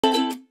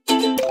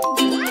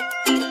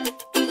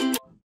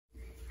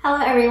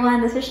Hello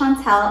everyone, this is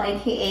Chantel,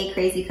 aka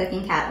Crazy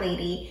Cooking Cat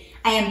Lady.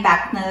 I am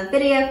back with another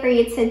video for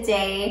you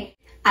today.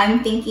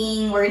 I'm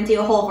thinking we're gonna do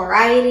a whole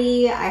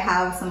variety. I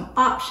have some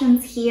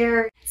options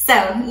here. So,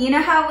 you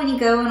know how when you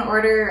go and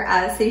order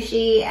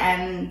sushi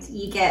and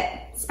you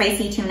get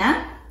spicy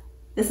tuna?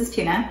 This is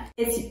tuna.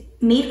 It's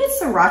made with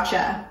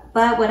sriracha,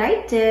 but what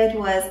I did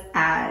was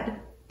add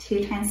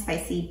 2 times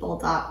spicy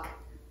bulldog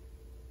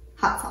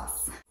hot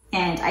sauce.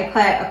 And I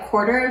put a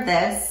quarter of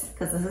this,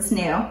 because this is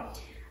new.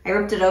 I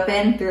ripped it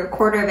open, threw a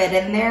quarter of it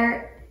in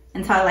there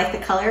until I liked the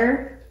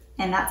color,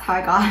 and that's how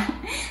I got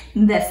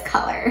this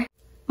color.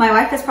 My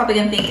wife is probably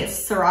gonna think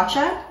it's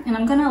sriracha, and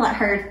I'm gonna let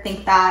her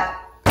think that,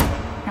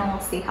 and we'll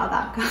see how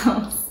that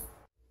goes.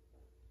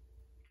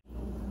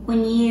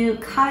 When you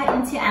cut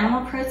into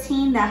animal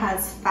protein that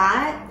has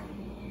fat,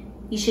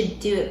 you should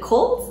do it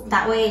cold.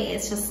 That way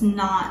it's just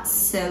not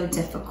so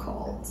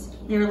difficult.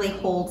 It really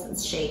holds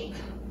its shape.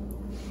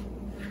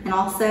 And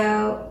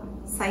also,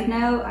 side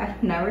note,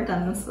 I've never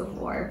done this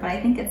before, but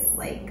I think it's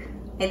like,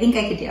 I think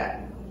I could do it.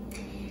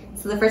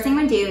 So the first thing I'm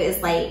gonna do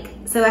is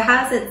so it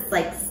has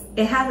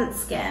its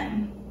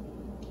skin.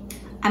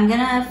 I'm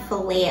gonna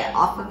fillet it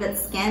off of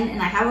its skin,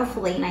 and I have a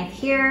fillet knife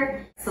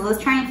here. So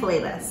let's try and fillet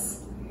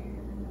this.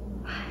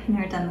 I've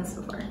never done this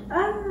before.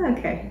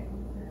 Okay.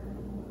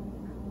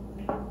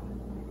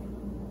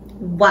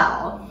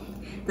 Wow.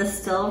 The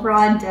still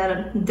raw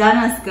done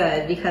us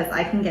good because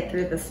I can get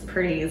through this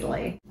pretty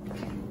easily.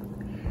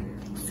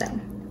 So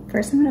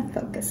first I'm gonna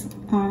focus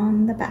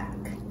on the back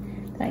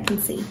that I can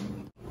see.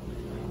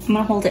 I'm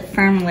gonna hold it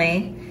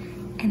firmly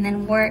and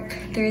then work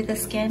through the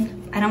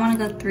skin. I don't wanna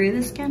go through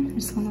the skin, I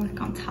just wanna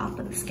work on top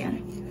of the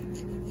skin.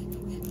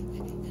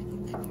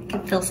 I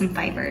can feel some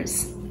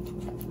fibers.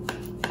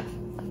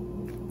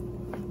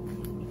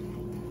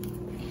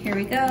 Here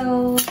we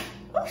go.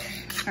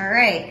 All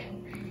right,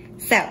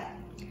 so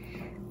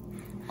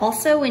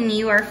also when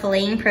you are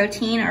filleting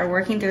protein or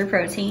working through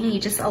protein, you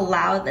just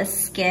allow the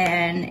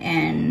skin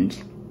and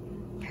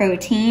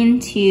protein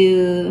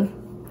to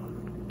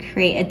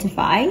create a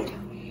divide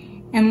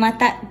and let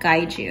that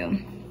guide you.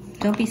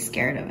 Don't be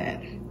scared of it.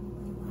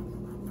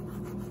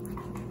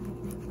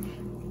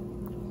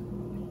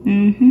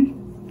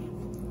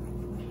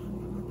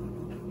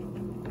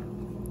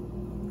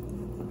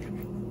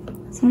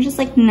 So I'm just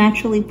like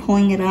naturally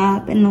pulling it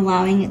up and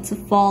allowing it to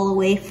fall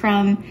away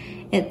from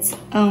its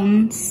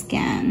own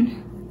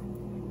skin.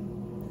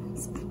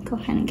 Let's go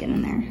ahead and get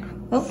in there.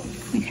 Oh,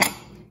 okay.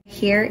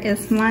 Here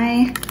is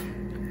my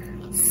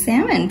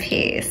salmon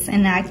paste,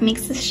 and now I can make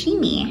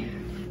sashimi.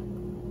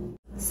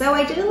 So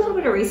I did a little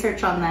bit of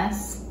research on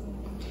this,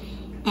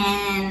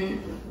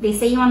 and they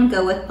say you want to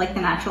go with like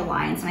the natural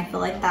lines, and I feel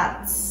like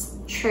that's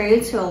true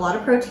to a lot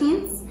of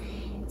proteins.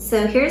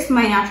 So here's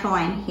my natural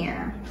line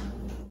here.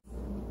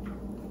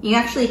 You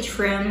actually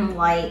trim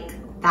like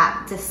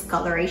that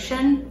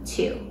discoloration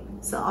too.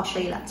 So I'll show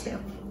you that too.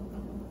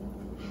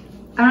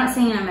 I'm not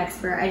saying I'm an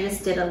expert, I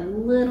just did a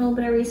little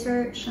bit of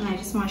research and I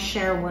just want to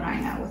share what I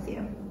know with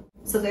you.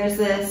 So there's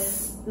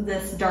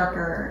this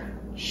darker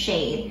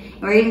shade,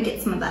 and we're gonna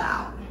get some of that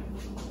out.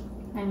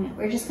 And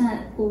we're just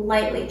gonna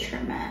lightly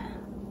trim it.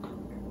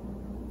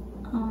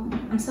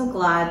 I'm so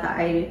glad that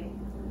I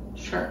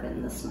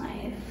sharpened this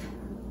knife.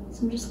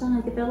 So I'm just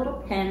gonna give it a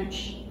little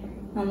pinch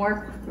and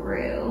work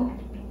through.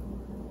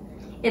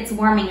 It's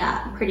warming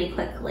up pretty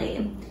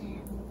quickly.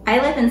 I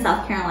live in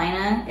South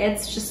Carolina,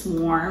 it's just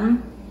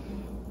warm.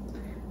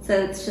 So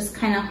it's just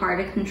kind of hard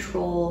to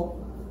control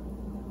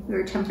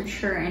your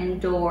temperature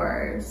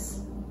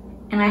indoors.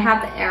 And I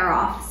have the air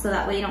off so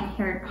that way you don't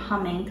hear it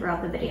humming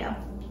throughout the video.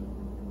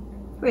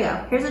 Here we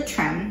go, here's a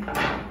trim.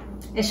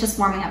 It's just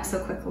warming up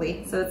so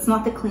quickly. So it's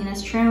not the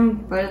cleanest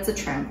trim, but it's a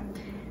trim.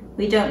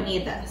 We don't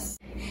need this.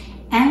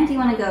 And you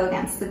wanna go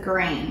against the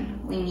grain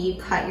when you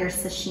cut your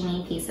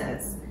sashimi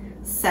pieces.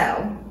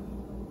 So,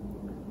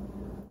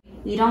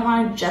 you don't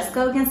want to just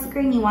go against the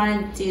grain, you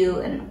want to do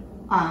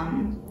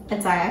a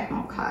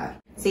diagonal cut.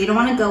 So you don't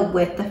want to go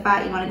with the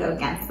fat, you want to go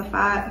against the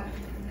fat.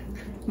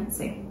 Let's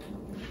see.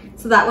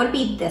 So that would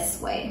be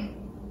this way.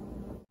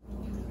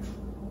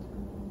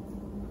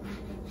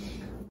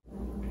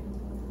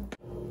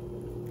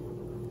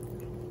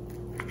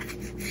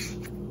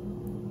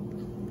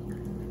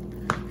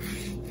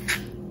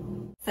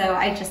 So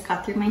I just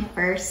cut through my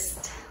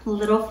first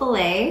little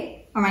fillet,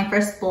 or my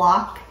first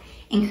block,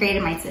 and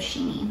created my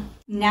sashimi.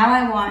 Now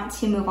I want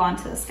to move on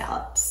to the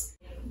scallops.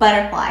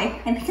 Butterfly.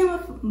 I think I'm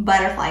gonna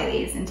butterfly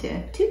these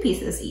into 2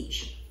 pieces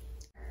each.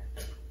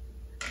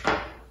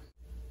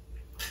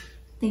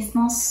 They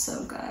smell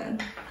so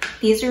good.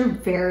 These are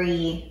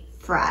very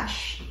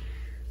fresh.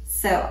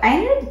 So I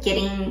ended up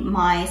getting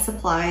my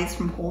supplies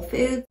from Whole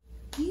Foods.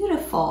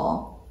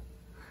 Beautiful.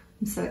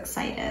 I'm so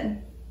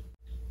excited.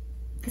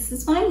 This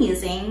is what I'm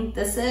using.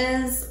 This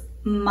is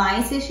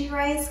my sushi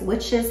rice,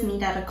 which is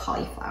made out of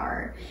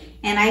cauliflower.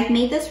 And I've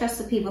made this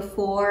recipe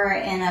before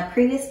in a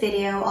previous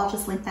video. I'll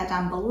just link that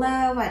down below.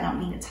 I don't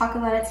need to talk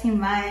about it too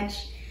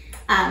much,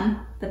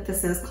 but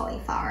this is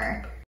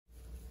cauliflower.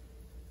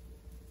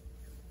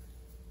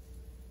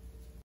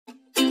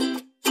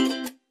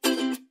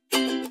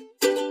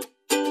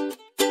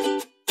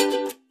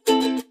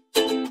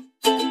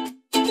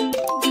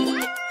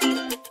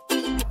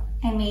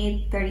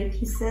 30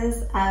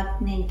 pieces of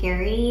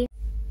nigiri.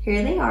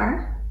 Here they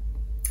are.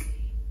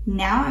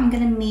 Now I'm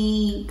gonna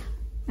make,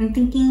 I'm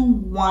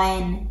thinking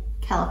 1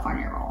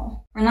 California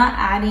roll. We're not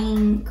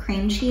adding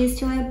cream cheese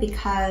to it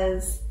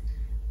because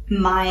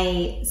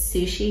my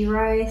sushi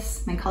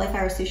rice, my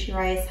cauliflower sushi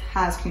rice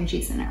has cream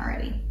cheese in it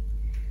already.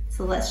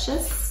 So let's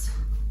just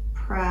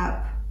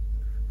prep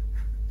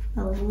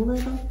a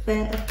little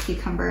bit of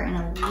cucumber and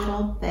a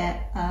little bit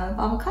of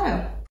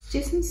avocado. Let's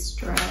do some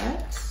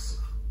strips.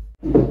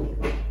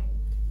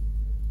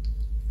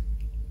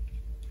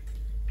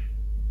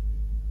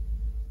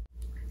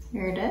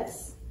 Here it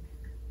is.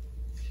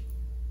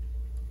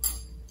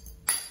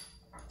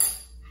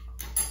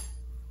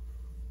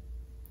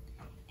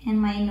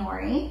 And my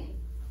nori,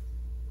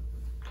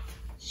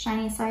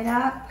 shiny side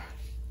up,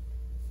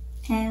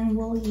 and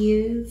we'll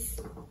use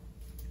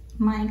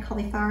my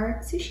cauliflower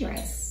sushi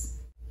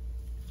rice.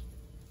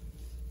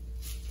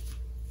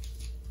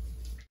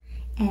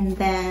 And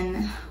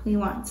then we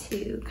want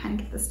to kind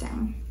of get this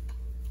down.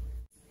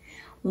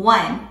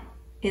 1,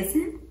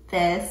 isn't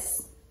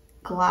this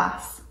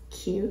glass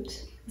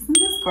cute? Isn't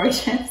this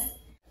gorgeous?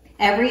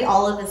 Every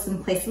olive is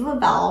in place of a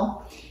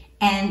vowel,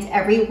 and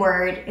every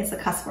word is a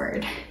cuss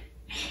word.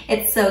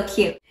 It's so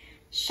cute.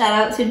 Shout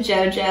out to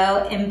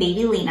Jojo and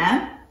baby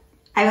Lena.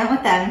 I went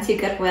with them to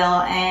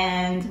Goodwill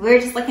and we were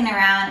just looking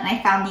around and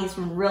I found these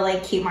really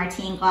cute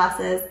martini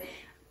glasses.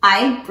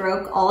 I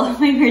broke all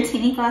of my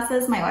martini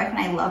glasses. My wife and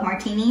I love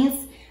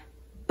martinis,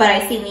 but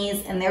I seen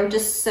these and they were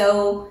just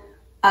so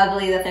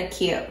ugly that they're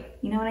cute.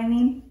 You know what I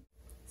mean?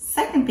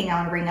 Second thing I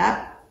want to bring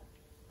up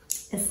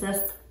is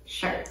this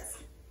shirt.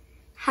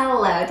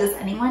 Hello, does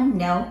anyone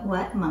know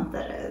what month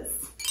it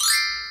is?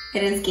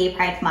 It is Gay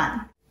Pride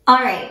Month. All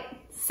right,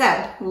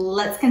 so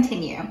let's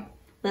continue.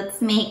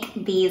 Let's make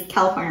these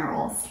California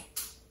rolls.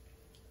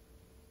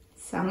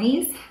 So I'm gonna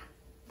use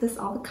this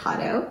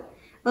avocado.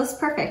 That's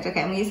perfect.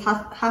 Okay, I'm gonna use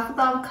half of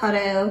the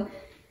avocado,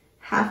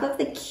 half of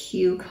the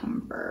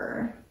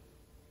cucumber.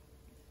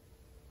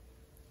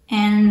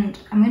 And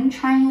I'm gonna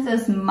try and use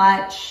as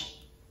much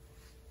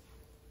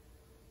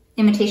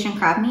imitation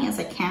crab meat as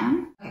I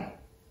can. Okay,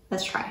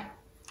 let's try.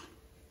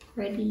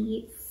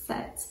 Ready,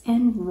 set,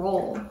 and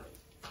roll.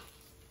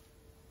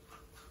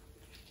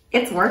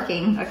 It's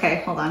working.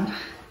 Okay, hold on.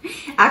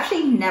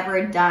 Actually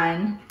never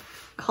done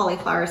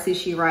cauliflower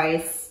sushi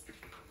rice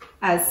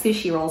as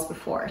sushi rolls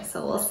before,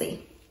 so we'll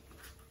see.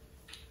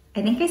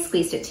 I think I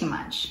squeezed it too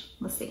much.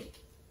 Let's see.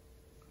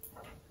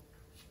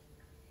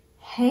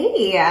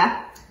 Hey,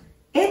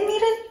 it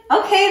made it.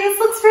 Okay, this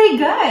looks pretty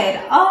good.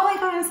 Oh my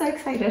God, I'm so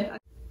excited.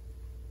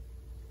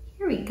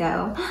 Here we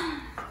go.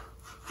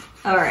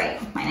 All right,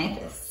 my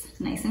knife is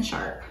nice and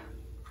sharp.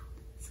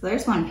 So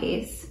there's one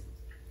piece.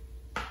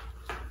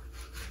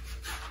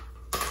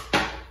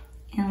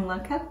 And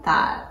look at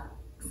that.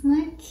 Isn't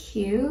that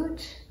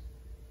cute?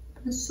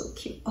 That's so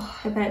cute. Oh,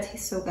 I bet it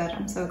tastes so good.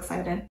 I'm so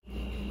excited.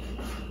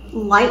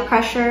 Light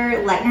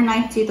pressure, let your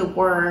knife do the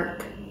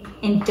work,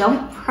 and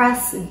don't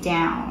press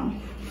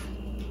down.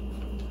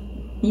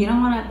 You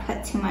don't want to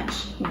put too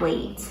much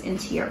weight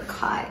into your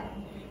cut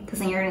because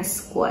then you're gonna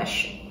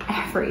squish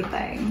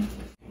everything.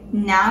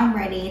 Now I'm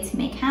ready to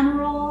make hand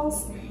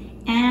rolls,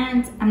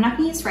 and I'm not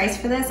gonna use rice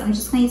for this. I'm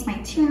just gonna use my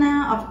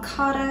tuna,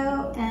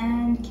 avocado,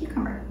 and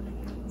cucumber.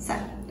 So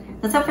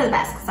let's hope for the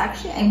best, because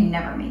actually I've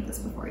never made this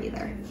before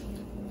either.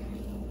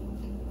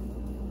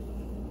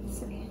 Let's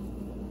see.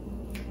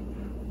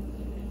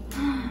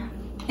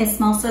 It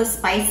smells so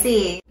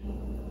spicy.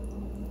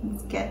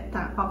 Let's get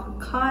that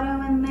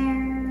avocado in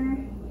there.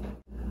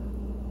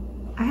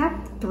 I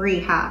have 3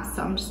 halves,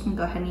 so I'm just gonna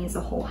go ahead and use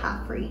a whole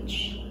half for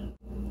each.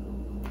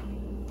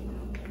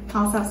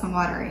 I also have some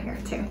water right here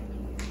too.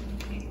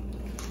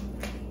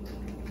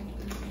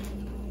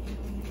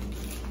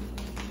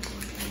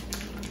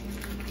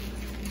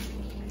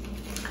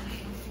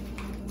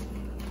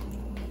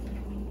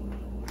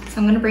 So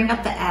I'm gonna bring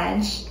up the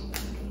edge.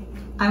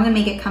 I'm gonna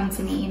make it come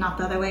to me, not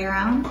the other way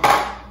around.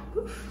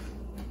 Oof.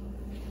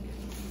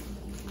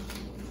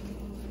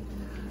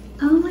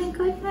 Oh my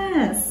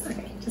goodness.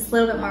 Okay, just a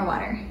little bit more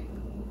water.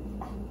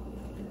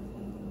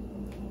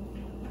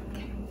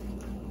 Okay.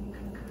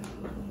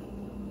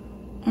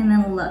 And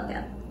then look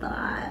at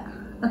that.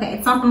 Okay,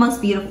 it's not the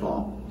most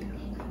beautiful,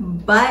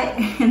 but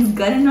it's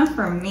good enough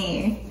for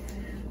me.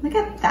 Look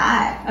at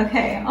that.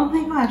 Okay, oh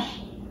my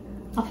gosh.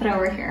 I'll put it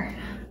over here.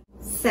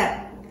 So,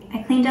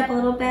 I cleaned up a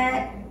little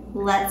bit.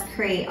 Let's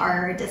create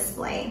our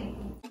display.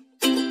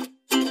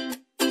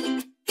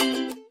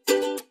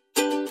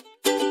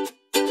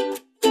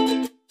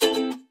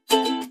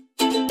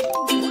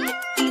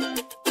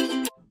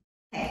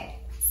 Okay,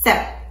 so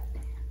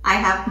I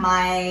have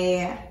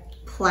my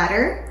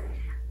platter.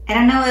 I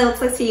don't know what it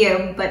looks like to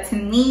you, but to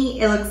me,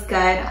 it looks good.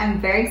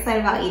 I'm very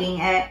excited about eating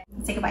it.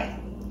 Let's take a bite.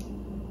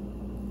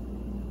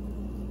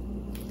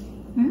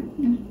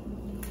 Mm-hmm.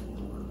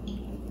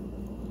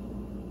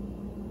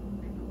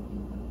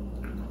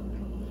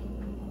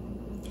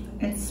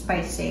 It's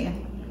spicy.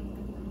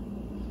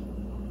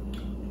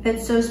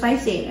 It's so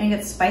spicy and it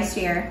gets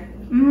spicier.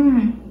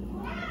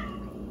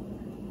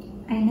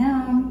 I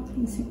know.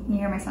 You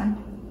hear my son?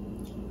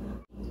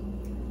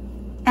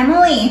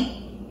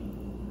 Emily!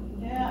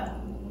 Yeah.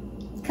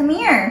 Come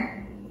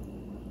here.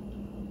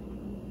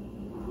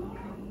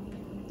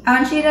 I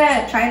want you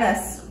to try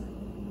this.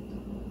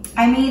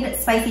 I made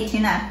spicy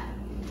tuna.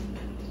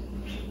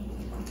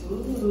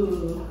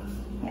 Ooh.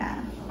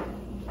 Yeah.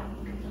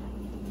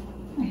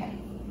 Okay.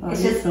 Oh,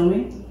 It's you just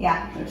filming?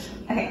 Yeah.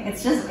 Okay,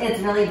 it's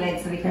really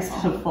big, so be It's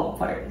careful. gonna fall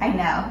apart. I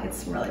know,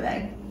 it's really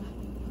big.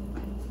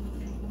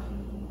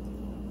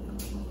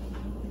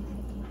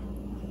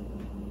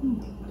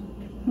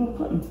 No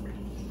pudding.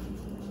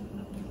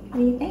 What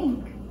do you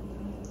think?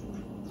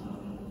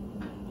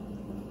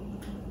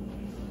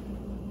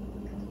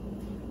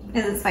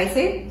 Is it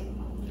spicy?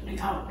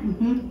 Yeah.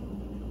 Mm-hmm.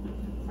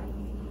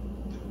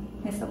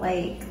 Is it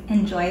like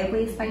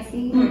enjoyably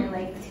spicy or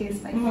like too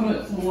spicy? I'm gonna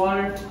get some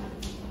water.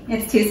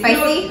 It's too No,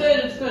 spicy? it's good,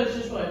 it's good. It's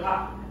just really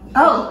hot.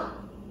 Oh!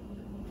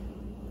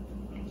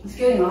 It's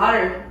getting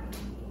hotter.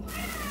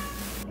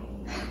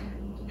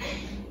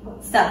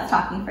 Stop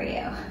talking for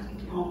you.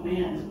 Oh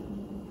man.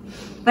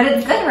 But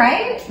it's good,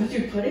 right? What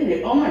you put in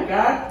it? Oh my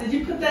god. Did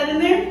you put that in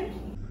there?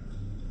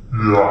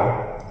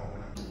 Yeah.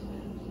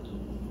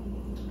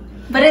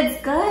 But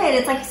it's good.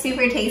 It's like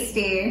super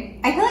tasty.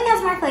 I feel like it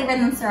has more flavor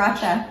than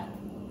sriracha.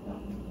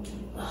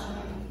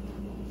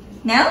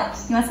 No?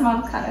 You want some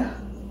avocado?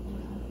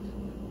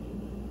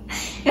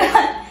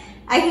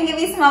 I can give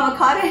you some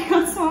avocado. You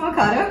want some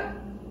avocado?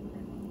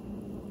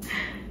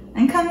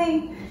 I'm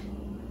coming.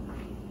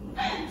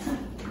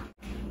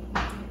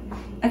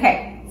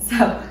 Okay,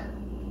 so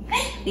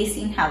we've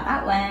seen how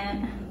that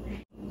went.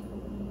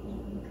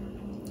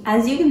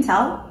 As you can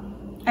tell,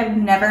 I've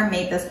never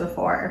made this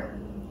before.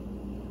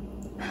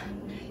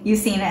 You've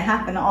seen it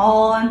happen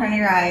all in front of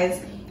your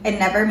eyes. I'd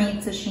never made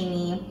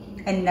sashimi.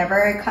 I'd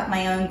never cut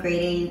my own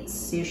grade A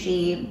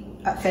sushi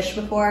fish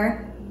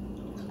before.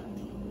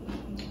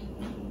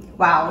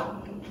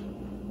 Wow.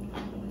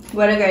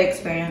 What a great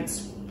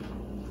experience.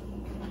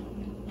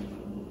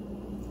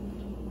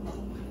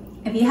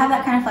 If you have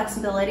that kind of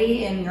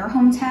flexibility in your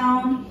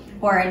hometown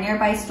or a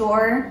nearby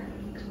store,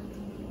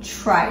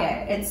 try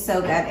it. It's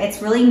so good.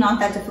 It's really not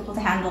that difficult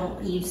to handle.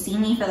 You've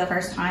seen me for the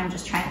first time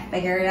just trying to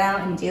figure it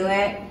out and do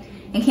it.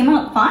 It came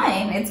out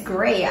fine. It's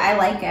great. I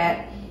like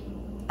it.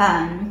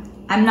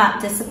 I'm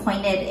not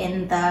disappointed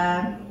in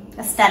the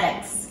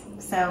aesthetics.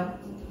 So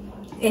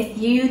if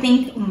you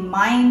think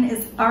mine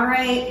is all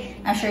right,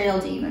 I'm sure you'll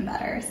do even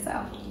better. So,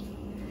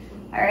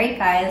 all right,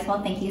 guys.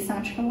 Well, thank you so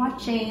much for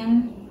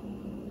watching.